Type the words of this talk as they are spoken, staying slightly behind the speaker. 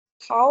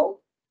how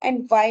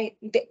and why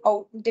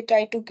they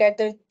try to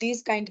gather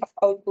these kind of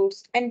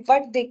outputs and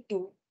what they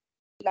do.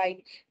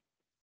 Like,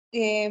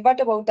 what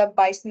about the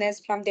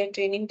biasness from their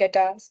training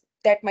data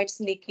that might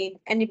sneak in?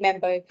 And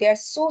remember, they are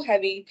so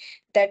heavy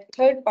that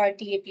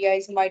third-party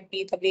APIs might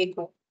be the way to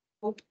go.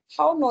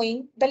 How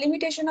knowing the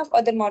limitation of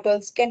other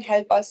models can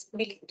help us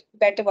build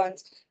better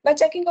ones. By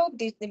checking out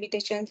these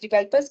limitations,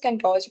 developers can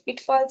dodge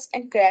pitfalls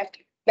and craft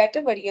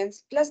better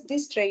variants. Plus,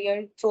 this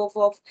treasure trove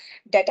of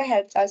data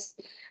helps us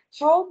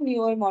how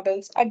newer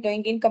models are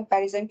doing in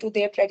comparison to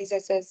their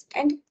predecessors.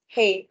 And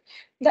hey,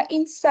 the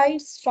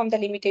insights from the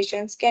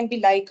limitations can be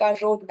like a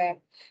roadmap.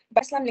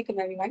 Assalamu alaikum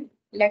everyone.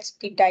 Let's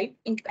deep dive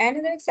into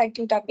another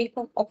exciting topic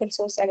of open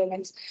source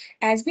LLMs.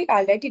 As we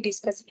already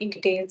discussed in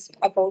details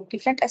about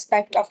different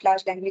aspects of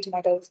large language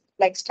models,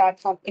 like start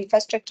from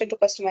infrastructure to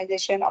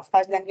customization of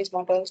large language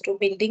models to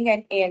building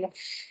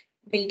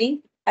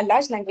a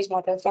large language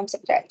model from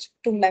scratch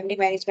to memory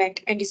management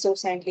and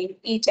resource handling,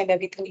 each and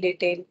everything in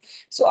detail.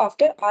 So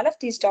after all of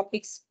these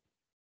topics,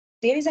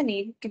 there is a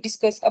need to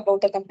discuss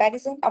about the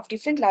comparison of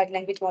different large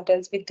language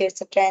models with their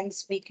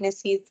strengths,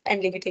 weaknesses,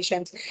 and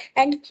limitations,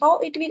 and how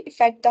it will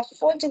affect the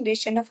whole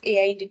generation of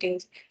AI in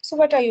details. So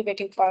what are you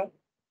waiting for?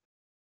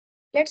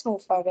 Let's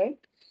move forward.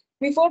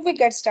 Before we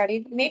get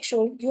started, make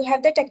sure you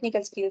have the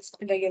technical skills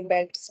under your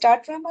belt.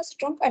 Start from a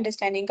strong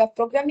understanding of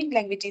programming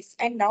languages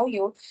and now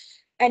your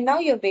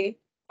way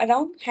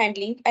around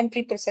handling and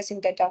pre-processing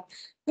data.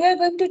 We are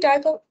going to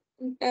talk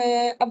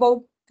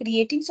about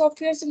creating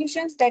software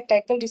solutions that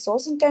tackle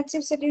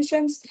resource-intensive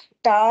solutions,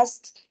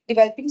 tasks,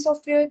 developing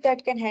software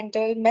that can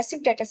handle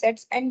massive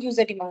datasets and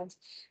user demands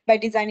by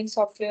designing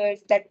software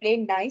that play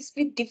nice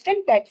with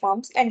different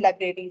platforms and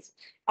libraries.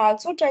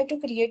 Also try to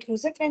create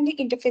user-friendly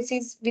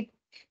interfaces with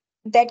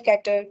that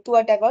cater to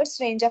a diverse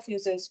range of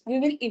users. We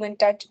will even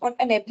touch on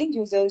enabling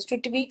users to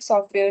tweak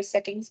software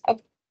settings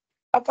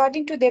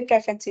according to their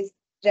preferences.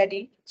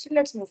 Ready? So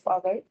let's move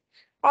forward.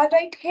 All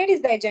right, here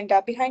is the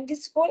agenda behind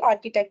this whole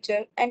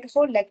architecture and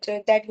whole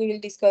lecture that we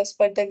will discuss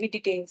further with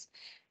details.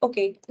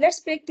 Okay, let's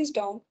break this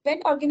down. When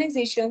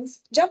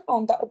organizations jump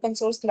on the open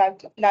source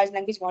large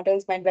language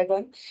models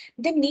bandwagon,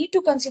 they need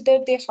to consider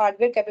their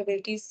hardware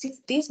capabilities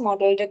since these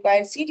models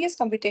require serious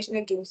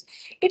computational use.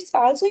 It's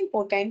also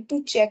important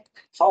to check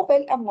how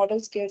well a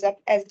model scales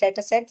up as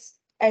data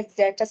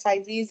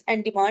sizes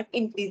and demand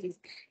increases.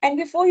 And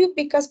before you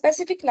pick a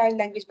specific large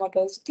language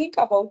models, think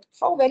about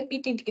how well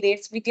it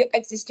integrates with your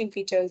existing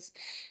features.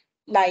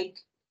 Like,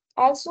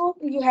 also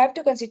you have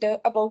to consider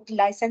about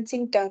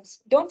licensing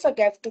terms. Don't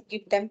forget to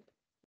give them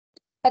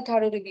a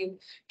thorough review.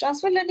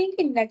 Transfer learning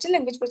in natural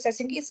language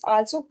processing is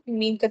also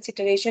main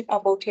consideration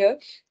about here.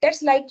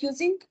 That's like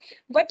using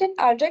what an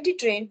already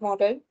trained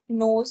model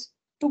knows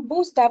to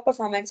boost the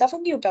performance of a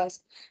new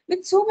task.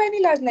 With so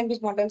many large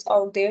language models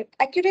out there,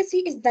 accuracy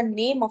is the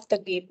name of the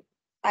game.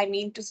 I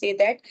mean to say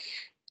that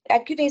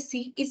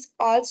accuracy is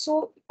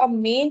also a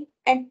main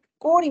and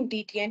core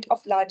ingredient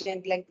of large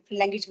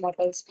language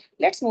models.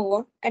 Let's move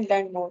on and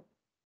learn more.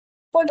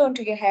 Hold on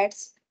to your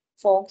hats,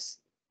 folks,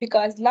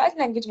 because large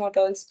language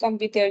models come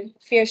with their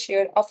fair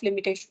share of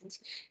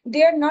limitations.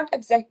 They are not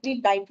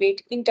exactly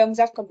lightweight in terms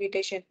of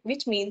computation,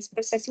 which means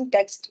processing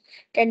text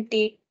can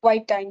take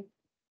quite time.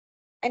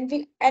 And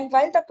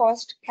while the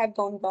costs have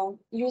gone down,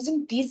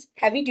 using these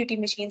heavy duty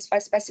machines for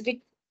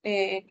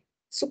uh,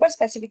 super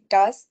specific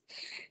tasks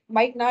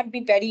might not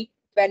be very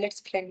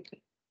balance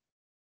friendly.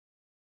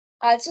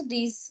 Also,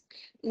 these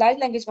large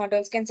language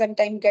models can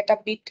sometimes get a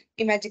bit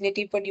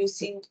imaginative,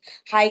 producing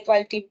high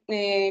quality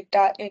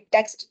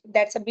text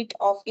that's a bit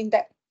off in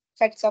the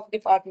effects of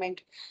department.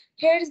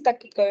 Here is the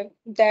kicker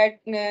that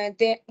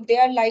they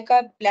are like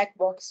a black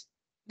box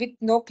with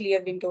no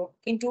clear window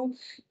into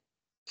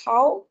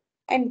how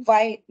and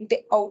why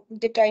they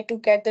try to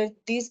gather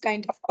these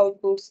kind of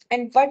outputs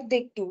and what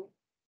they do.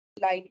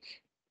 Like,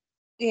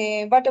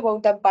 what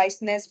about the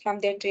biasness from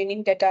their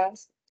training data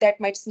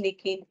that might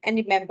sneak in? And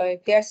remember,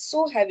 they are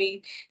so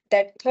heavy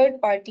that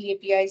third-party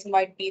APIs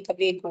might be the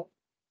way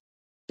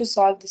to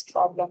solve this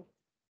problem.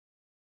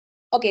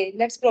 Okay,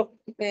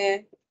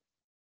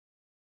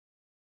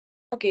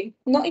 okay,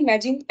 now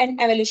imagine an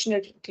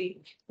evolutionary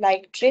tree,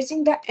 like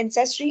tracing the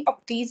ancestry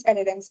of these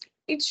LLMs.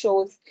 It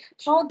shows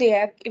how they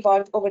have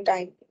evolved over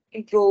time,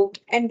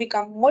 improved, and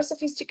become more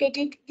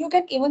sophisticated. You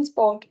can even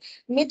spot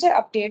major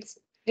updates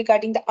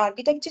regarding the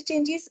architecture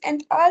changes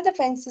and all the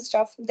fancy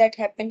stuff that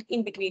happened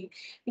in between.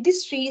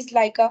 This tree is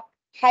like a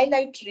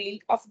highlight reel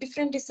of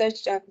different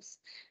research terms,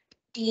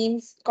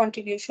 teams,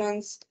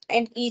 contributions,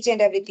 and each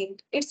and everything.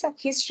 It's a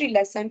history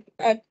lesson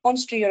on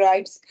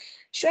steroids,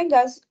 showing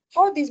us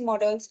how these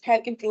models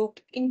have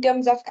improved in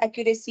terms of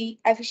accuracy,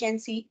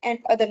 efficiency, and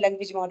other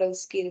language model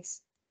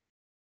skills.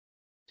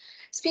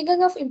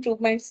 Speaking of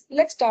improvements,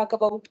 let's talk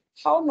about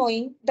how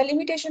knowing the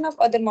limitation of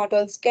other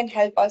models can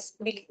help us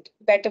build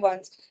better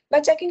ones. By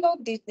checking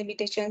out these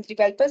limitations,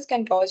 developers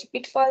can dodge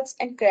pitfalls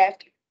and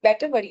craft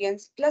better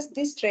variants. Plus,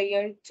 this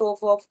treasure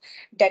trove of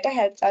data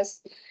helps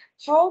us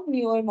how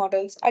newer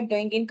models are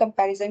doing in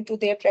comparison to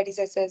their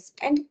predecessors.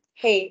 And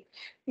hey,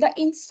 The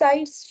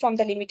insights from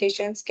the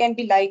limitations can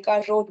be like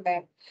a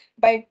roadmap,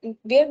 but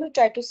where we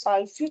try to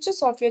solve future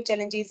software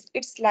challenges.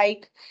 It's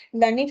like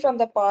learning from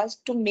the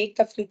past to make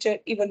the future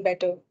even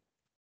better.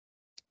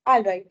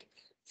 All right,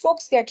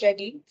 folks, get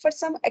ready for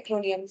some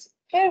acronyms.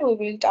 Here we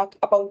will talk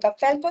about the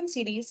Falcon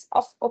series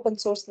of open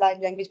source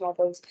large language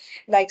models.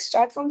 Like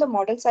start from the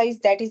model size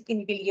that is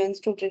in billions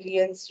to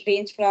trillions,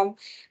 range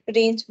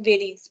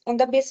varies on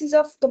the basis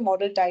of the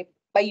model type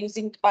by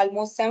using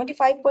almost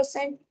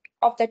 75%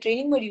 of the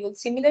training module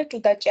similar to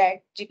the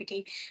chat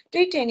GPT,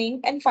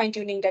 pre-training and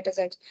fine-tuning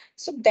datasets.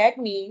 So that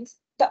means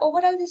the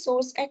overall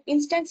resource and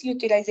instance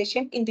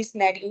utilization in this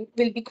scenario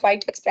will be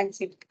quite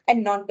expensive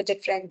and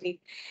non-budget friendly.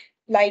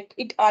 Like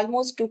it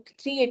almost took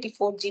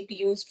 384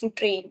 GPUs to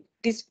train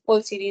this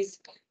whole series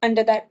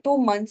under the 2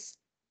 months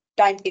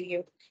time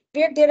period.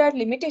 Where there are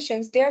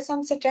limitations, there are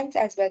some strengths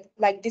as well.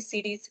 Like this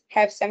series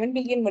have 7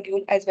 billion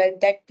module as well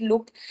that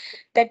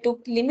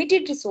took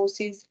limited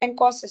resources and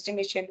cost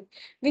estimation,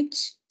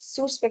 which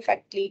suits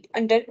perfectly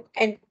under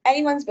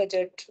anyone's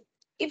budget.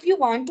 If you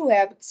want to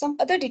have some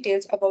other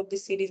details about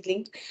this series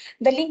link,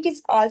 the link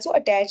is also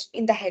attached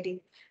in the heading.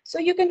 So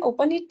you can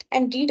open it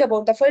and read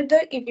about the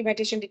further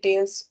implementation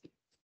details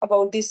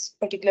about this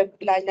particular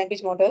large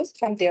language models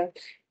from there.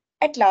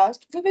 At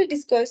last, we will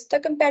discuss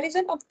the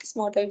comparison of this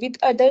model with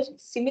other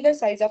similar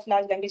size of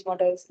large language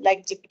models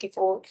like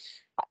GPT-4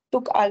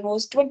 took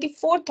almost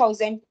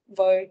 24,000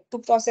 words to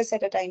process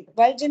at a time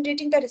while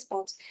generating the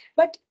response.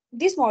 But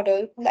this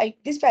model, like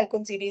this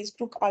Falcon series,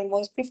 took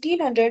almost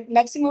 1500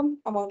 maximum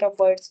amount of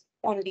words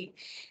only.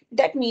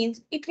 That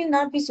means it will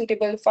not be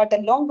suitable for the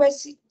long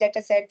batch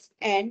datasets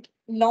and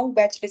long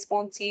batch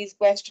responses,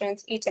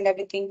 questions, each and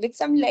everything with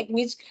some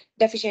language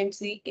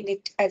deficiency in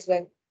it as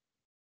well.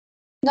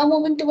 Now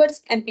moving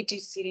towards MPT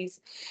series,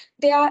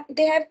 they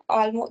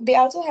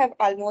also have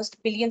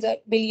almost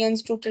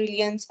billions to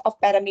trillions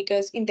of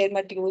parameters in their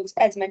modules,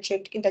 as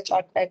mentioned in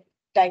the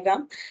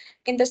diagram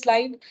in the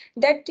slide.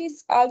 That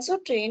is also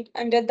trained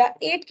under the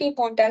 8K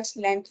context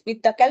length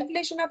with the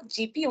calculation of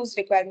GPU's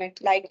requirement.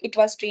 Like it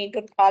was trained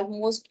on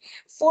almost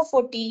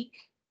 440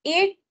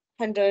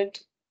 800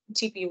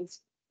 GPUs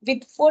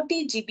with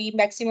 40 GB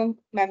maximum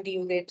memory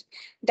usage.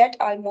 That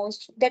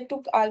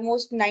took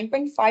almost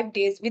 9.5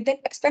 days with an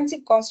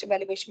expensive cost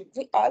evaluation.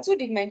 We also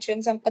did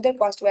mention some other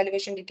cost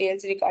evaluation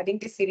details regarding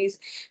this series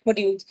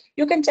modules.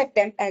 You can check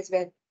them as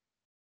well.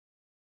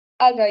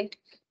 All right.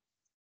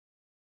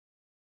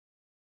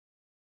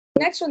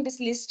 Next on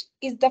this list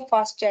is the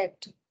fast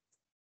chat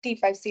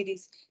T5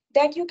 series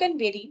that you can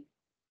vary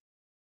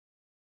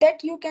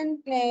that you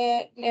can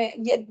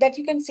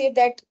say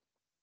that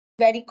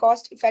very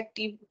cost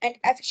effective and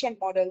efficient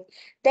model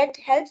that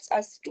helps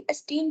us to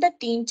esteem the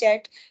team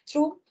chat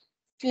through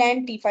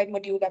FLAN T5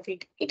 module of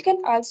it.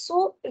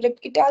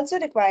 It also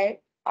requires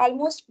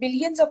almost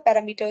billions of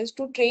parameters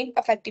to train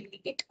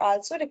effectively. It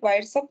also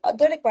requires some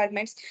other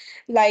requirements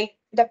like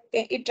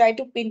it try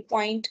to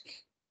pinpoint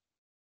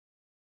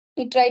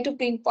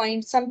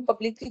some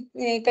publicly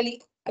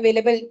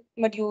available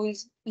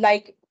modules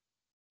like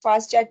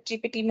fast chat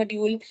GPT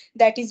module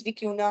that is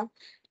Vicuna.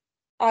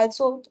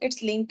 Also,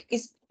 its link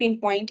is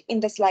pinpoint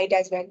in the slide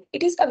as well.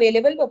 It is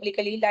available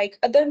publicly like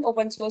other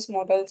open source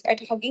models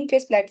at Hugging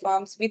Face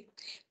platforms with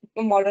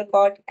model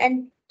code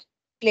and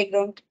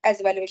playground as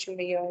evaluation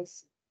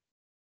layers.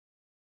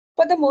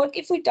 Furthermore,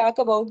 if we talk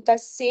about the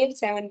save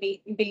 7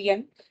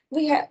 billion,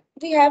 we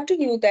have to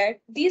know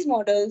that these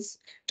models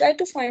try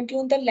to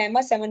fine-tune the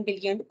lemma 7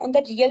 billion on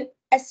the real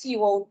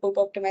SEO output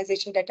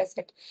optimization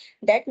dataset.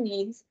 That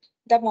means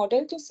the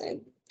model to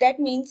that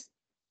means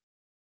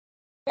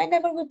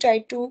whenever we try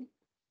to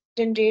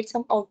generate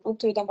some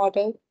output through the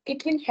model,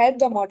 it will help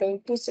the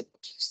model to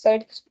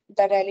search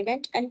the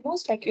relevant and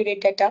most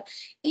accurate data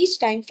each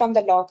time from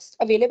the logs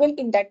available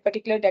in that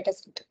particular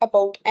dataset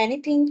about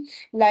anything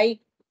like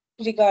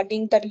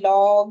regarding the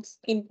logs,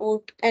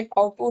 input and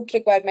output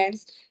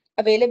requirements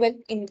available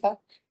in the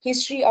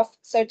history of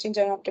search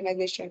engine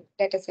optimization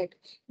dataset.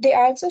 They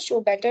also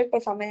show better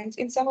performance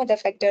in some other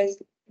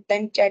factors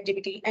than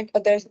ChatGPT and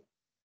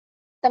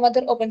some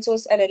other open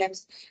source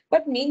LLMs.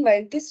 But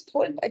meanwhile, this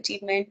whole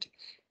achievement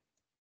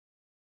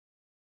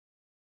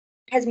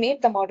has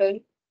made the model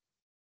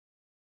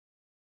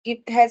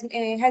it has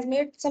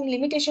made some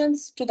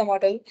limitations to the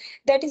model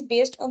that is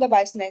based on the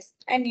biasness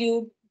and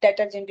lewd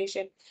data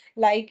generation.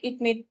 Like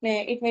it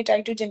may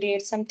try to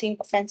generate something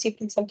offensive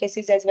in some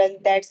cases as well.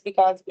 That's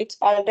because it's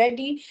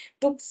already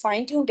to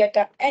fine tune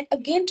data and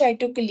again try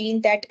to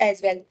clean that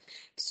as well.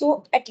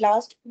 So at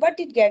last, what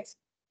it gets,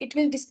 it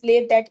will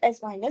display that as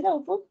final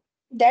output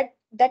that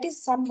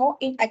is somehow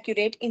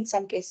inaccurate in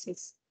some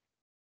cases.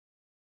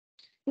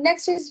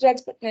 Next is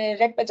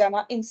red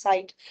pajama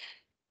insight.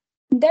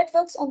 that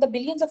works on the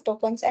billions of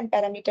tokens and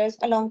parameters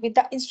along with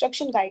the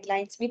instruction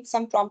guidelines with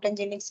some prompt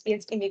engineering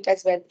skills in it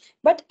as well.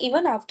 But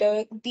even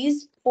after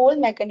these whole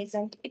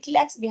mechanisms, it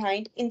lags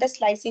behind in the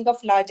slicing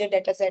of larger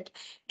dataset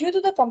due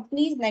to the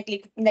company's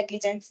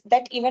negligence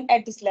that even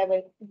at this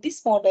level,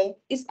 this model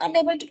is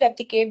unable to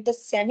replicate the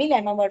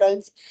semi-llama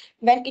models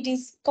when it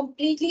is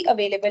completely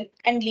available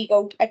and leak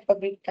out at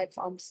public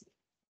platforms.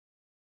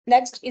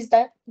 Next is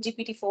the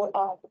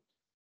GPT-4R.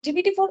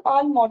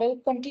 GPT-4R model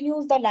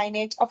continues the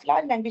lineage of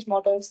large language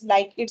models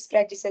like its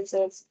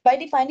predecessors. By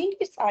defining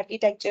its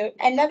architecture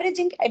and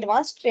leveraging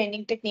advanced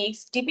training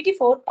techniques,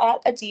 GPT-4R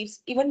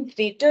achieves even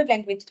greater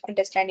language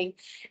understanding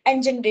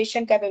and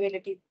generation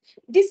capability.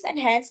 This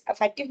enhanced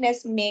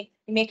effectiveness make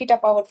it a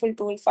powerful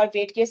tool for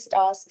various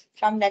tasks,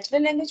 from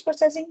natural language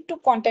processing to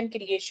content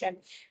creation,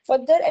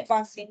 further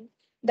advancing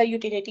the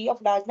utility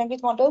of large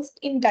language models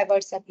in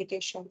diverse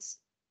applications.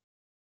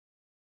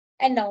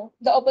 And now,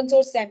 the open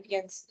source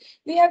champions.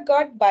 We have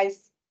got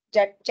Bice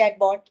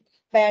chatbot,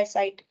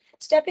 Fireside,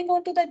 stepping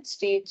onto the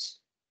stage.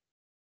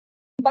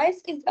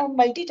 Bice is a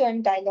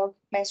multi-turn dialogue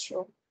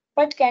maestro,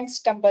 but can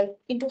stumble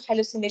into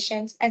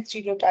hallucinations and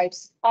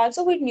stereotypes.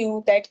 Also, we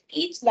knew that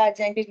each large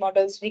language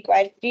models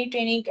require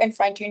pre-training and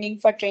fine-tuning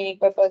for training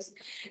purpose.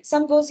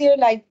 Some goes here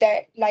like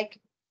that, like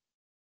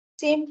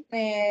same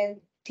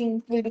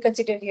thing will be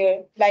considered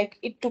here. Like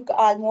it took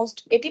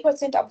almost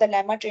 80% of the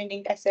llama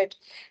training asset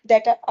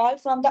that are all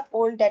from the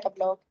old data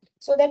block.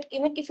 So that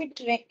even if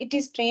it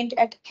is trained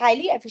at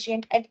highly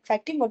efficient and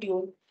effective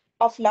module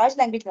of large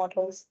language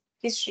models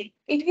history,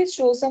 it will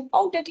show some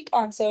outdated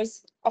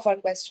answers of our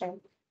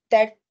question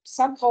that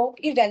somehow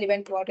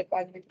irrelevant to our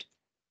requirement.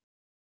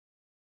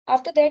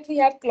 After that, we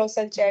have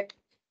Closer Chat.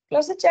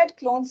 Closer Chat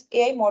clones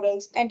AI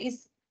models and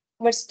is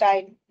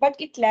versatile, but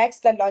it lacks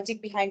the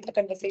logic behind the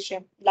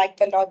conversation, like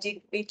the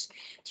logic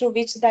through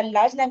which the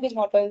large language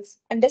models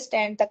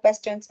understand the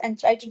questions and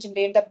try to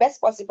generate the best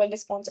possible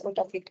response out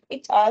of it.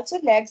 It also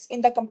lacks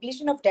in the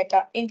completion of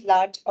data in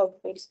large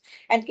outputs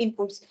and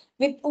inputs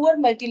with poor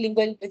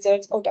multilingual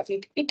results out of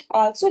it. It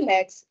also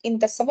lacks in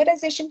the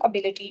summarization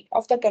ability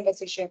of the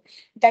conversation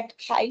that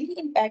highly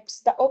impacts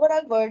the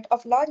overall world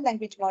of large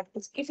language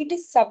models if it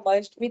is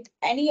submerged with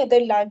any other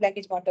large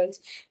language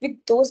models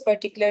with those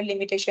particular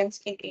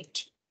limitations in it.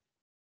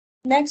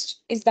 Next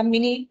is the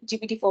mini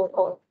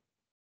GPT-4o.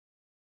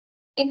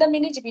 In the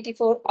mini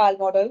GPT-4R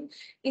model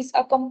is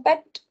a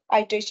compact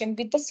iteration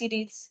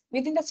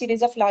within the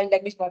series of large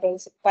language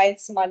models. While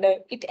smaller,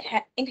 it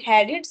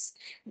inherits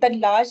the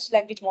large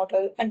language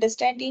model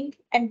understanding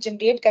and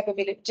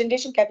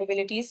generation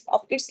capabilities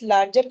of its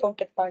larger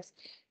counterparts.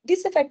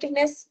 This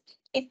effectiveness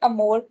in a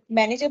more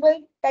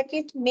manageable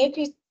package make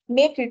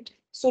it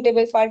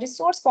suitable for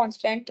resource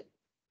constant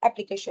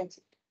applications.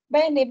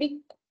 By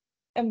enabling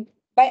um,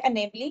 by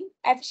enabling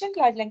efficient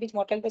large language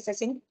model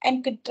processing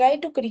and could try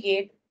to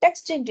create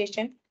text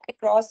generation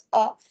across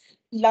a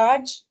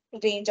large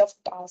range of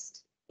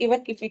tasks,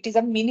 even if it is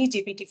a mini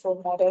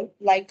GPT-4 model,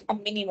 like a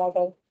mini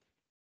model.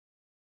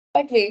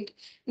 But wait,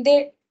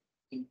 there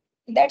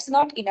that's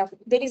not enough.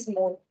 There is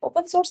more.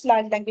 Open source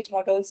large language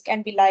models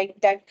can be like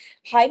that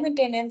high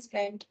maintenance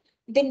and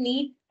they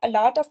need a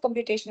lot of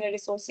computational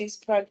resources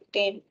for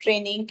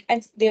training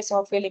and their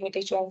software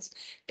limitations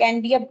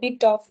can be a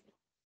bit of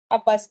a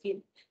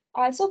buzzkill.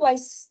 Also,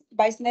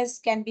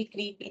 biasness can be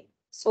creepy,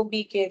 so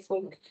be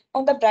careful.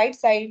 On the bright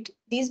side,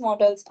 these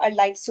models are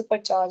like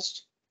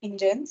supercharged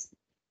engines,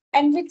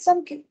 and with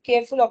some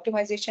careful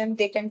optimization,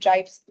 they can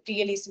drive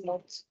really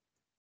smooth.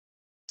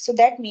 So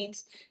that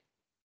means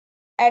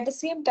at the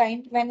same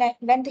time,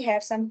 when they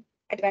have some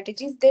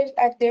advantages there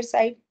at their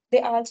side, they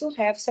also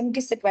have some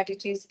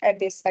disadvantages at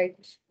their side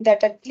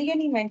that are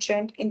clearly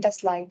mentioned in the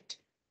slide.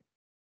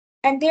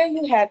 And there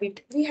you have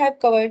it. We have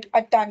covered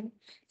a ton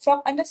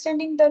from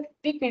understanding the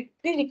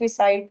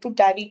prerequisite to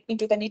diving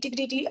into the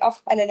nitty-gritty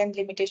of LLM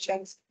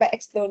limitations by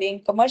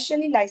exploring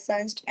commercially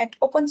licensed and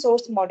open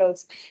source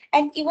models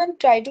and even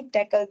try to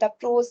tackle the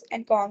pros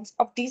and cons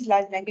of these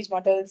large language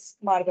models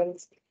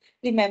marvels.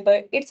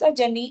 Remember, it's a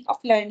journey of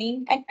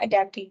learning and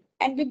adapting,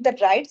 and with the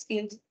right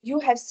skills,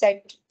 you are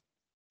set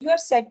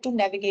to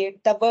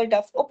navigate the world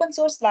of open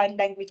source large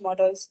language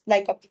models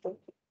like a pro.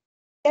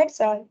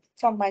 That's all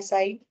from my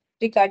side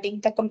regarding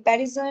the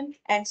comparison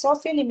and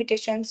software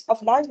limitations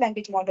of large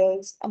language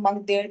models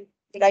among their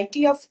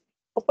variety of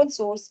open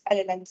source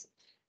LLMs.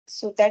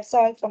 So that's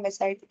all from my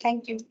side.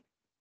 Thank you.